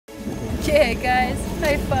Okay, guys,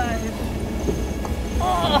 high five.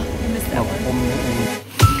 Oh, I missed that one.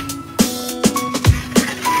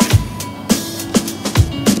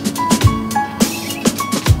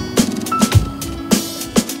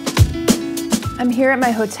 I'm here at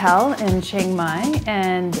my hotel in Chiang Mai,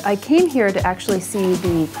 and I came here to actually see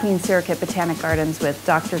the Queen Sirikit Botanic Gardens with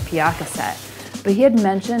Dr. Piakaset. But he had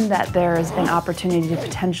mentioned that there's an opportunity to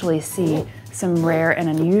potentially see some rare and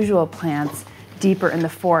unusual plants deeper in the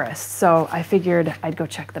forest. So I figured I'd go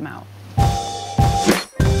check them out.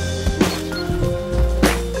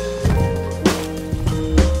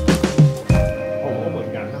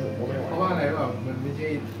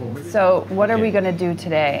 So what are we going to do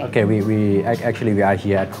today? Okay, we are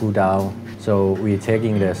here at Cool Down, so we're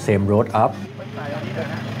taking the same road up.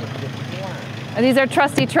 Are these our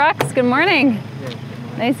trusty trucks? Good morning.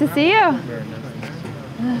 Nice to see you.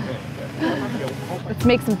 Let's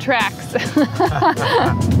make some tracks.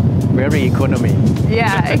 Very economy.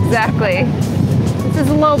 Yeah, exactly. This is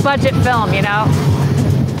a low budget film, you know.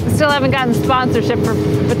 We still haven't gotten sponsorship for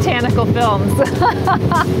botanical films.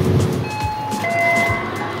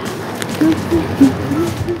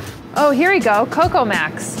 Oh, here we go, Cocoa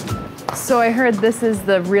Max. So I heard this is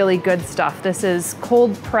the really good stuff. This is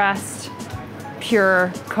cold pressed,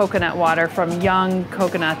 pure coconut water from young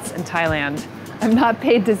coconuts in Thailand. I'm not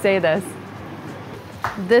paid to say this.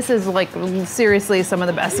 This is like seriously some of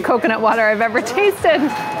the best coconut water I've ever tasted.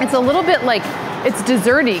 It's a little bit like, it's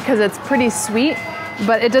desserty because it's pretty sweet,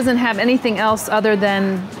 but it doesn't have anything else other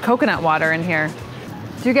than coconut water in here.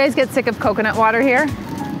 Do you guys get sick of coconut water here?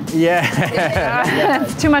 Yeah.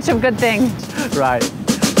 It's too much of a good thing. Right.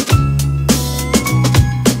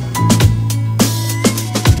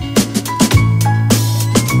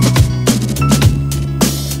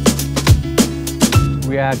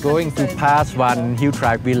 We are going to pass one hill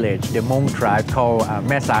tribe village, the Hmong tribe called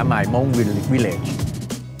Mesamai Hmong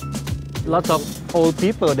village. Lots of old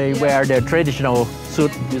people, they wear the traditional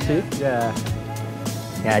suit, you see? Yeah.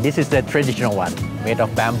 Yeah, this is the traditional one, made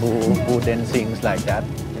of bamboo, wood and things like that,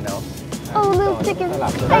 you know. Oh, little chickens.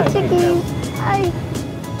 Hi, chickies. Hi.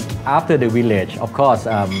 After the village, of course,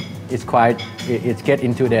 it's get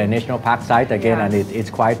into the national park site again, Yeah. and it's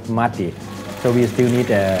quite muddy. So we still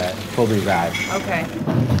need a four-wheel drive. Okay.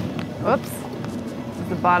 Whoops. This is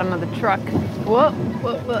the bottom of the truck. Whoa,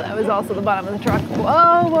 whoa, whoa. That was also the bottom of the truck.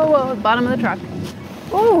 Whoa, whoa, whoa. Bottom of the truck.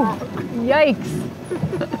 Ooh, yikes.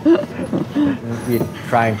 We're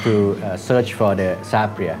trying to search for the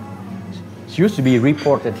Sapria. It used to be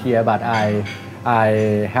reported here, but I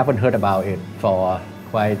haven't heard about it for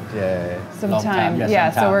quite Some long time. time.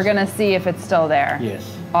 Yeah, so we're going to see if it's still there.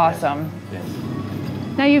 Yes. Awesome. Yes.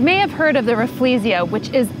 Now you may have heard of the Rafflesia, which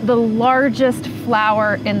is the largest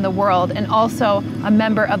flower in the world and also a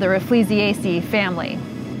member of the Rafflesiaceae family.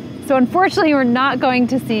 So unfortunately we're not going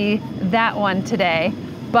to see that one today,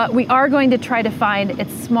 but we are going to try to find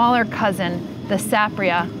its smaller cousin, the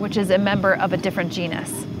Sapria, which is a member of a different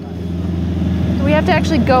genus. Do we have to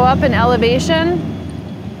actually go up in elevation?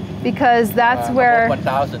 Because that's where...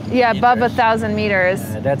 Above 1,000 Yeah, above meters. 1,000 meters.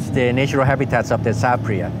 That's the natural habitats of the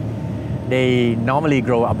Sapria. They normally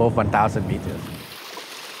grow above 1,000 meters.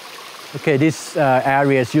 Okay, this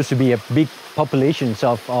areas used to be a big populations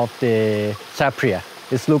of the Sapria.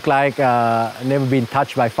 It looked like never been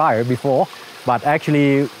touched by fire before, but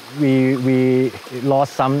actually we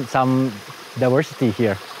lost some diversity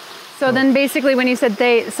here. So then basically when you said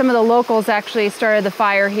some of the locals actually started the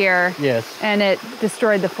fire here. Yes. And it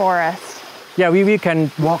destroyed the forest. Yeah, we can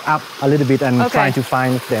walk up a little bit and Okay. try to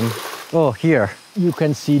find them. Oh, here. You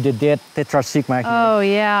can see the dead tetrasigma. Oh,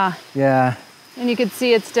 yeah. Yeah. And you could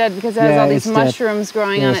see it's dead because it has all these it's dead. mushrooms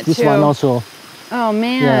growing on Yes, it this too. one also. Oh,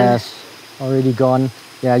 man. Yes, already gone.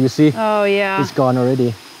 Yeah, you see? Oh, yeah. It's gone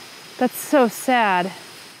already. That's so sad.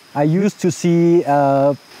 I used to see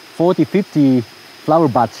 40, 50 flower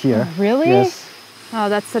buds here. Oh, really? Yes. Oh,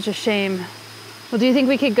 that's such a shame. Well, do you think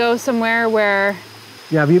we could go somewhere where...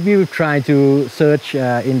 Yeah, we will try to search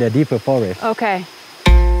in the deeper forest. Okay.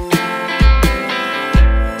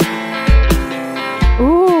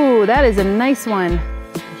 Ooh, that is a nice one.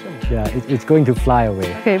 Yeah, it's going to fly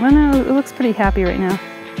away. Okay, well, no, it looks pretty happy right now.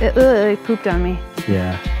 It pooped on me.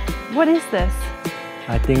 Yeah. What is this?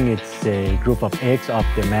 I think it's a group of eggs of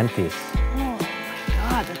the mantis. Oh my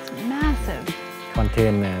God, that's massive.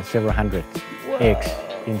 Contain several hundred eggs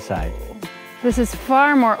inside. This is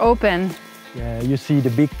far more open. Yeah, you see the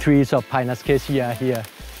big trees of Pinus here.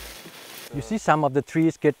 You see some of the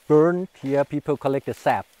trees get burned here. People collect the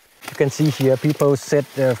sap. You can see here people set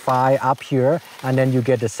the fire up here, and then you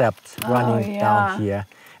get the sap running down here.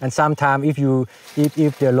 And sometimes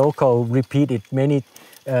if the local repeat it many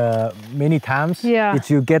many times, Yeah. it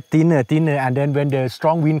will get thinner, and then when the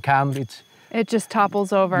strong wind comes, It just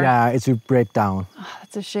topples over. yeah, it will break down. Oh,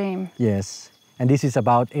 that's a shame. Yes, and this is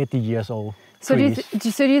about 80 years old. So do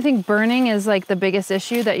trees. you think burning is like the biggest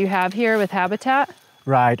issue that you have here with habitat?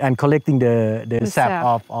 Right, and collecting the sap,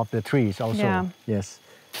 sap. of the trees also. Yeah. Yes.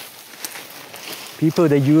 People,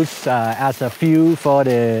 they use as a fuel for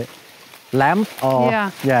the lamp or...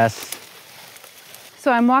 Yeah. Yes.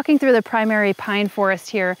 So I'm walking through the primary pine forest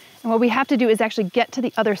here, and what we have to do is actually get to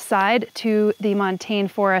the other side to the montane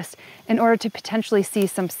forest in order to potentially see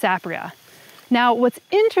some sapria. Now, what's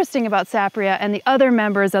interesting about sapria and the other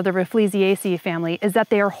members of the Rafflesiaceae family is that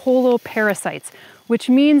they are holoparasites, which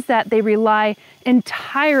means that they rely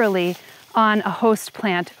entirely on a host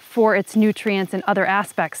plant for its nutrients and other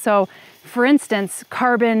aspects. So, for instance,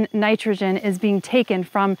 carbon, nitrogen is being taken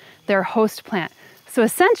from their host plant. So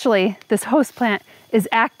essentially, this host plant is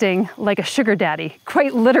acting like a sugar daddy,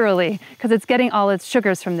 quite literally, because it's getting all its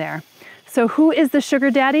sugars from there. So who is the sugar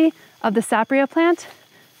daddy of the sapria plant?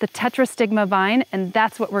 The tetrastigma vine, and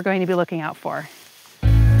that's what we're going to be looking out for.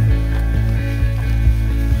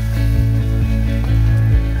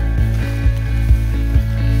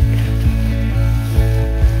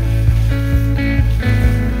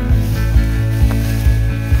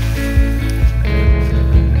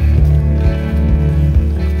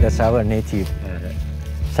 That's our native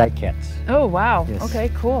cycads. Oh, wow. Yes. Okay,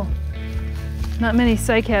 cool. Not many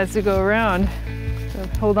cycads to go around, so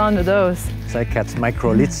hold on to those. Cycads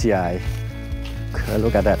microlithiae.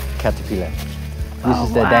 Look at that caterpillar. This Oh,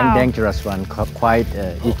 is the wow. dangerous one, quite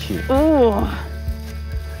itchy. Oh,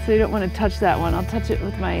 so you don't want to touch that one. I'll touch it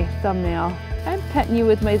with my thumbnail. I'm petting you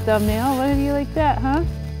with my thumbnail. Why do you like that, huh?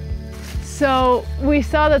 So we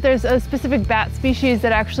saw that there's a specific bat species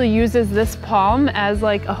that actually uses this palm as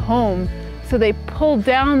like a home. So they pull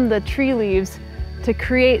down the tree leaves to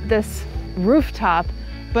create this rooftop,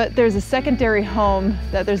 but there's a secondary home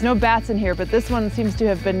that there's no bats in here, but this one seems to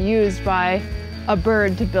have been used by a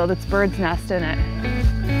bird to build its bird's nest in it.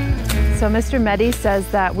 So Mr. Mehdi says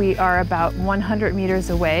that we are about 100 meters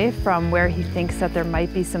away from where he thinks that there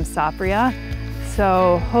might be some sapria.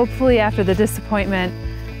 So hopefully after the disappointment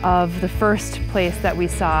of the first place that we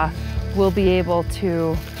saw, we'll be able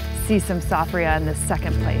to see some sapria in this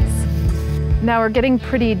second place. Now we're getting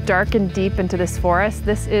pretty dark and deep into this forest.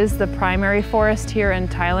 This is the primary forest here in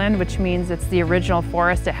Thailand, which means it's the original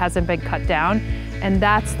forest. It hasn't been cut down. And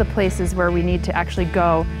that's the places where we need to actually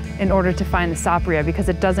go in order to find the sapria, because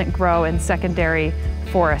it doesn't grow in secondary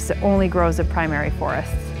forests. It only grows in primary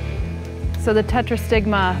forests. So the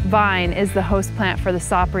tetrastigma vine is the host plant for the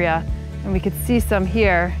sapria, and we could see some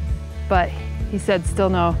here, but he said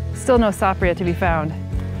still no sapria to be found.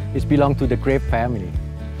 It belongs to the grape family,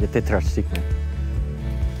 the tetrastigma.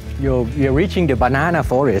 We are reaching the banana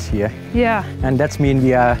forest here. Yeah. And that means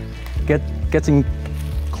we are getting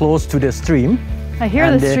close to the stream. I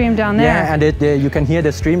hear the stream down there. Yeah, and you can hear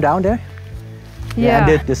the stream down there. Yeah.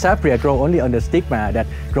 And the sapria grow only on the stigma that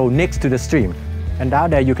grow next to the stream. And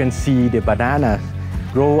down there you can see the banana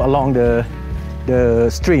grow along the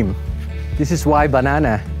stream. This is why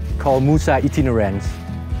banana called Musa itinerans.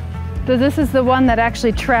 So this is the one that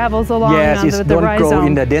actually travels along yes, the it don't rhizome. grow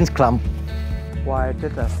in the dense clump. Why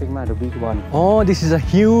tetrastigma, the big one? Oh, this is a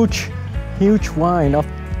huge vine of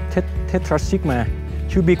tetrastigma.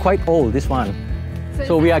 Should be quite old, this one.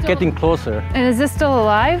 So we are getting closer. And is this still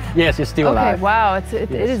alive? Yes, it's still alive. Okay, wow,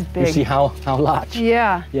 it is big. You see how large?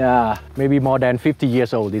 Yeah. Yeah, maybe more than 50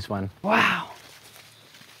 years old, this one. Wow.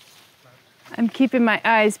 I'm keeping my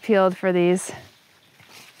eyes peeled for these.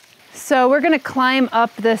 So we're gonna climb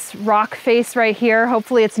up this rock face right here.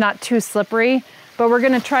 Hopefully it's not too slippery, but we're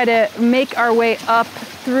gonna try to make our way up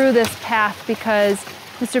through this path because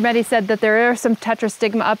Mr. Mehdi said that there are some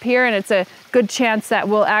tetrastigma up here and it's a good chance that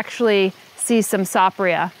we'll actually see some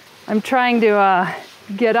sapria. I'm trying to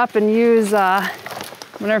get up and use, I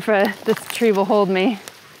wonder if this tree will hold me.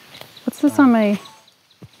 What's this on my,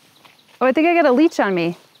 oh, I think I got a leech on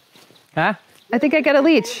me. Huh? I think I got a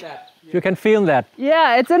leech. You can feel that.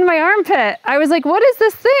 Yeah, it's in my armpit. I was like, what is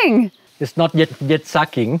this thing? It's not yet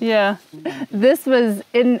sucking. Yeah. This was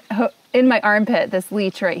in my armpit, this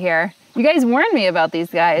leech right here. You guys warned me about these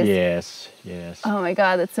guys. Yes. Oh my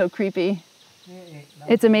God, that's so creepy.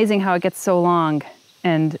 It's amazing how it gets so long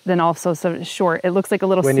and then also so short. It looks like a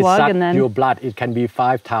little when slug it sucks and then your blood, it can be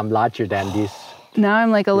 5 times larger than this. now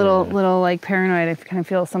I'm like a little like paranoid. I kind of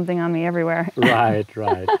feel something on me everywhere. Right.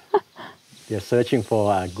 They're searching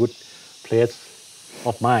for a good place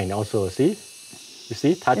of mine also, see? You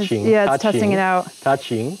see, touching. It's testing it out.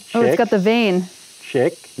 Touching, Oh, it's got the vein.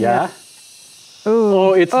 Shake, yeah. Ooh.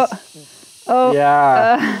 Oh, it's Oh,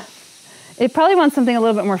 Yeah. it probably wants something a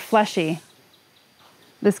little bit more fleshy.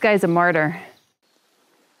 This guy's a martyr.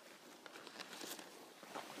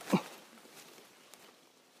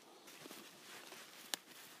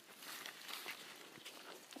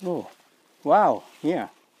 Oh, wow. Yeah.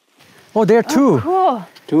 Oh, there are two. Cool.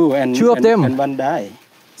 Two of them. And one died.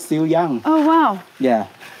 Still young. Oh, wow. Yeah.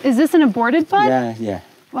 Is this an aborted bud? Yeah, yeah.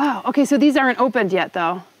 Wow. Okay, so these aren't opened yet,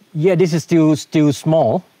 though. Yeah, this is still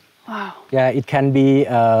small. Wow. Yeah, it can be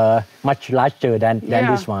much larger than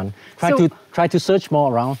Yeah. this one. So- Try to search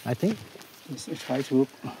more around, I think. Let's try to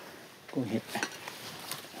go ahead.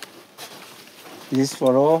 This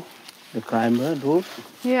follow the climber route.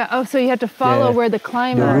 Yeah. Oh, so you have to follow Yeah. where the The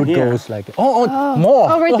climber. root Here. goes like more.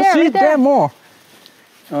 Oh, right there, See, right there. there are more.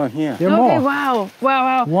 Oh, here. There are Okay. more. Wow. Wow.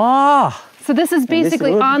 Wow. Wow. So this is this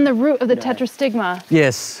basically root- on the root of the tetrastigma.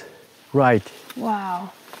 Yes. Right. Wow.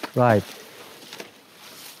 Right.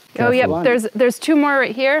 Oh, yep. One. There's two more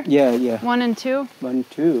right here. Yeah, yeah. 1 and 2, 1,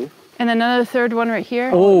 2. and another third one right here.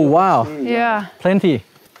 Oh wow. Yeah. Plenty.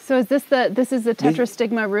 So is this the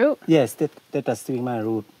tetrastigma root? Yes, that is my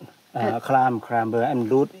route. Climber and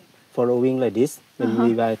route following like this when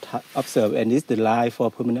we were observe. And this is the line for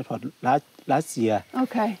permanent pot last year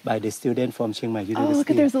Okay. by the student from Chiang Mai Oh, University. look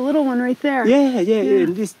at there's a little one right there. Yeah.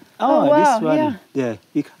 And this. Oh, wow, this one. yeah. Yeah,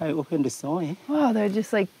 we can open the soil. Wow, they're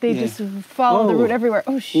just like Yeah. just follow the Oh, root everywhere.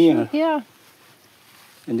 Oh shoot. here. Yeah.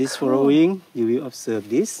 And this following, you will observe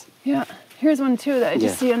this. Yeah. Here's one too that I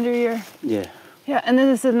just Yeah. see under your. Yeah. Yeah, and then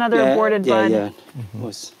this is another aborted bud. Yeah.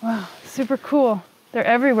 Was. Wow, super cool. They're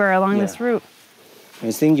everywhere along Yeah. this route.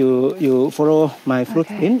 I think you follow my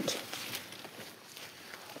footprint.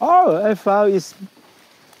 Oh, I found it's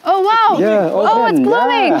Oh wow! Yeah, oh, it's open.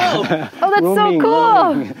 blooming! Yeah. Oh, that's Blooming, so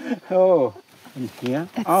cool! blooming. Oh, and here.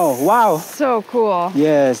 Oh, wow. So cool.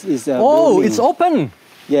 Yes, it's Oh, blooming. it's open.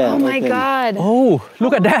 Yeah. Oh my open. God! Oh,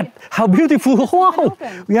 look at that. How beautiful. Wow.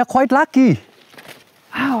 open. We are quite lucky.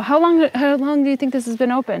 Wow, how long do you think this has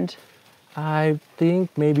been opened? I think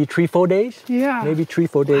maybe 3-4 days. Yeah. Maybe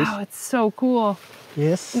 3-4 days. Wow, it's so cool.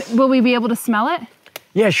 Yes. Will we be able to smell it?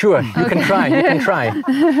 Yeah, sure. You can try. You can try.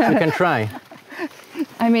 You can try.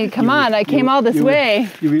 I mean, come on! I came all this You will- way.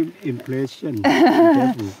 You will impression.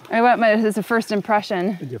 Careful. I want my as a first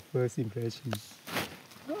impression. Your first impression.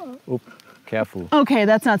 Oop, careful. Okay,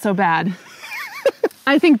 that's not so bad.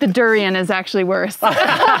 I think the durian is actually worse.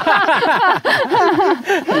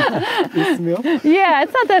 It smells. Yeah,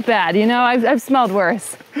 it's not that bad. You know, I've smelled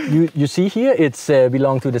worse. You see here, it's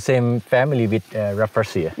belong to the same family with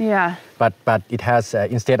Rafflesia. Yeah. But it has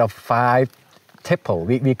instead of 5 tepal,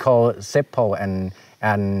 we call sepal and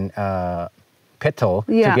petal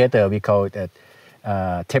Yeah. together. We call it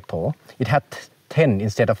tepal. It had 10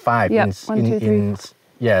 instead of 5. Yep, 1, 2, 3.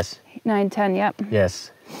 Yes. 9, 10. Yep.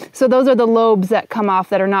 Yes. So those are the lobes that come off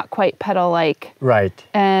that are not quite petal-like. Right.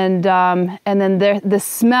 And then the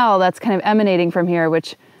smell that's kind of emanating from here,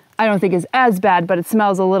 which I don't think is as bad, but it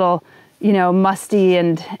smells a little, musty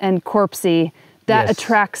and corpsey. That Yes.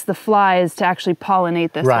 attracts the flies to actually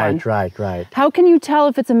pollinate this one. Right. How can you tell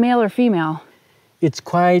if it's a male or female? It's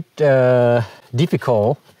quite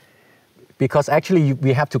difficult because actually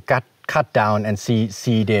we have to cut down and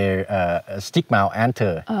see their stigma or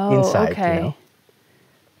anther inside. Okay.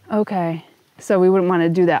 Okay. So we wouldn't want to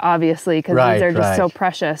do that, obviously, because these are just so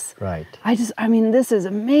precious. Right. I mean, this is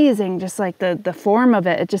amazing, just like the form of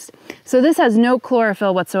it. So this has no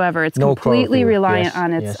chlorophyll whatsoever. It's No completely chlorophyll, reliant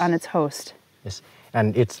yes, on yes. its host. Yes.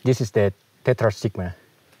 And this is the tetrastigma.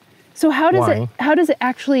 So how Wine. does it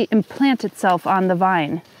actually implant itself on the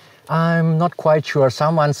vine? I'm not quite sure.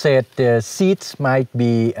 Someone said the seeds might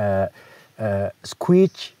be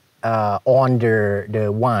squeezed on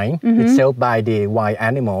the wine itself by the wild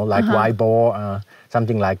animal, like wild boar,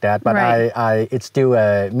 something like that. But Right. it's still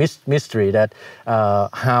a mystery that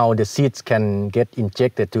how the seeds can get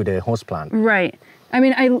injected to the host plant. Right. I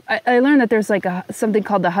mean, I learned that there's like something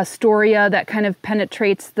called the Haustoria that kind of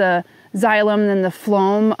penetrates the xylem and the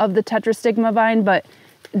phloem of the tetrastigma vine, but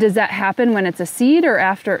does that happen when it's a seed or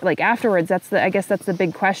afterwards? I guess that's the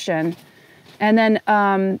big question. And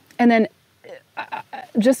then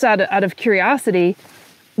just out of curiosity,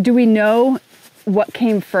 do we know what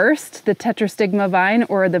came first, the tetrastigma vine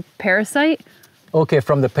or the parasite? Okay,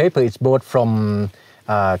 from the paper, it's both from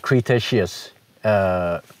Cretaceous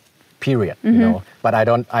period, but I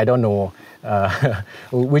don't know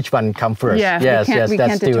which one come first. Yeah, yes, we that's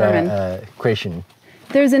can't still determine. a question.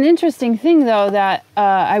 There's an interesting thing, though, that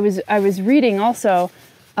I was reading also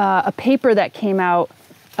a paper that came out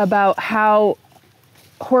about how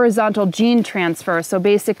horizontal gene transfer, so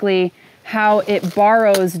basically how it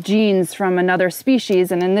borrows genes from another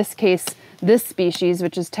species, and in this case, this species,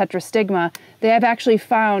 which is Tetrastigma, they have actually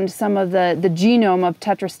found some of the genome of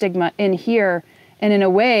Tetrastigma in here. And in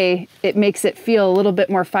a way, it makes it feel a little bit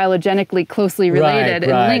more phylogenetically closely related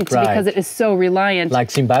and linked because it is so reliant.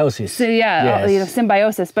 Like symbiosis. So yeah, you know,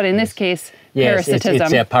 symbiosis, but in this case, parasitism.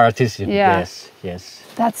 It's a parasitism, yes.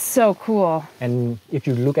 That's so cool. And if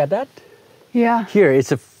you look at that, yeah, here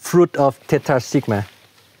it's a fruit of Tetrastigma.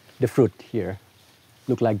 The fruit here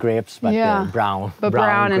look like grapes, but brown. But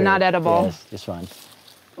brown and not edible. Yes, this one.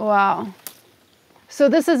 Wow. So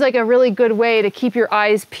this is like a really good way to keep your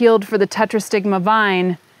eyes peeled for the Tetrastigma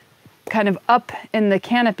vine kind of up in the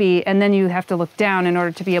canopy, and then you have to look down in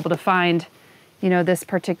order to be able to find, you know, this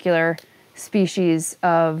particular species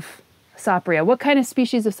of Sapria. What kind of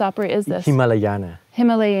species of Sapria is this? Himalayana.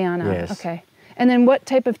 Himalayana, yes. Okay. And then what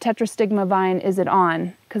type of Tetrastigma vine is it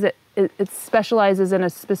on? Because it specializes in a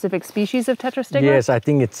specific species of Tetrastigma? Yes, I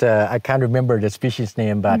think it's, I can't remember the species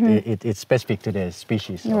name, but it's specific to the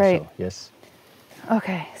species also, right. Yes.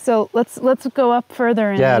 Okay, so let's go up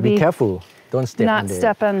further and be careful. Don't step on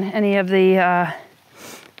step on any of the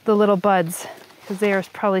little buds, because they are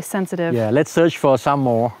probably sensitive. Yeah, let's search for some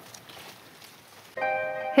more.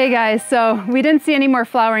 Hey guys, so we didn't see any more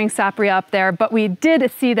flowering Sapria up there, but we did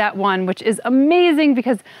see that one, which is amazing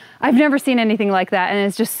because I've never seen anything like that, and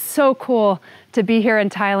it's just so cool to be here in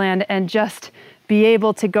Thailand and just be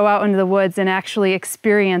able to go out into the woods and actually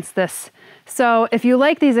experience this. So if you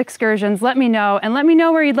like these excursions, let me know, and let me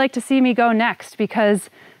know where you'd like to see me go next, because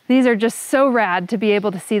these are just so rad to be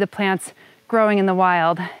able to see the plants growing in the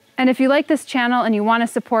wild. And if you like this channel and you want to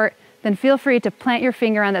support, then feel free to plant your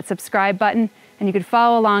finger on that subscribe button, and you can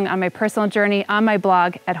follow along on my personal journey on my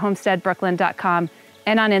blog at homesteadbrooklyn.com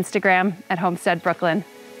and on Instagram at homesteadbrooklyn.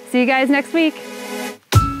 See you guys next week.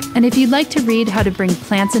 And if you'd like to read how to bring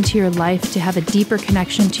plants into your life to have a deeper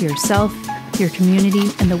connection to yourself, your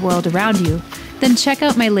community, and the world around you, then check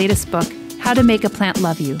out my latest book, How to Make a Plant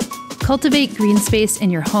Love You. Cultivate green space in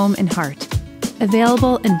your home and heart.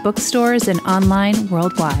 Available in bookstores and online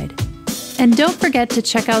worldwide. And don't forget to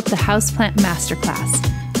check out the Houseplant Masterclass,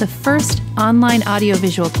 the first online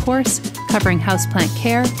audiovisual course covering houseplant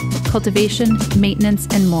care, cultivation, maintenance,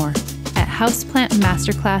 and more at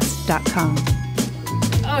houseplantmasterclass.com.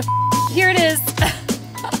 Oh, here it is.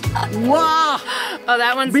 Wow! Oh,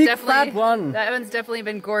 that one's Big definitely fat one. That one's definitely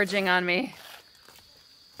been gorging on me.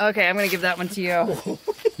 Okay, I'm gonna give that one to you.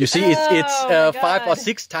 You see, it's 5 or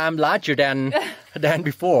 6 times larger than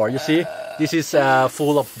before. You see, this is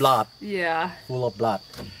full of blood. Yeah. Full of blood.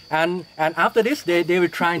 And after this, they were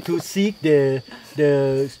trying to seek the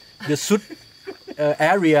soot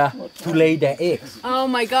area to lay their eggs. Oh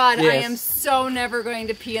my God! Yes. I am so never going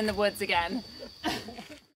to pee in the woods again.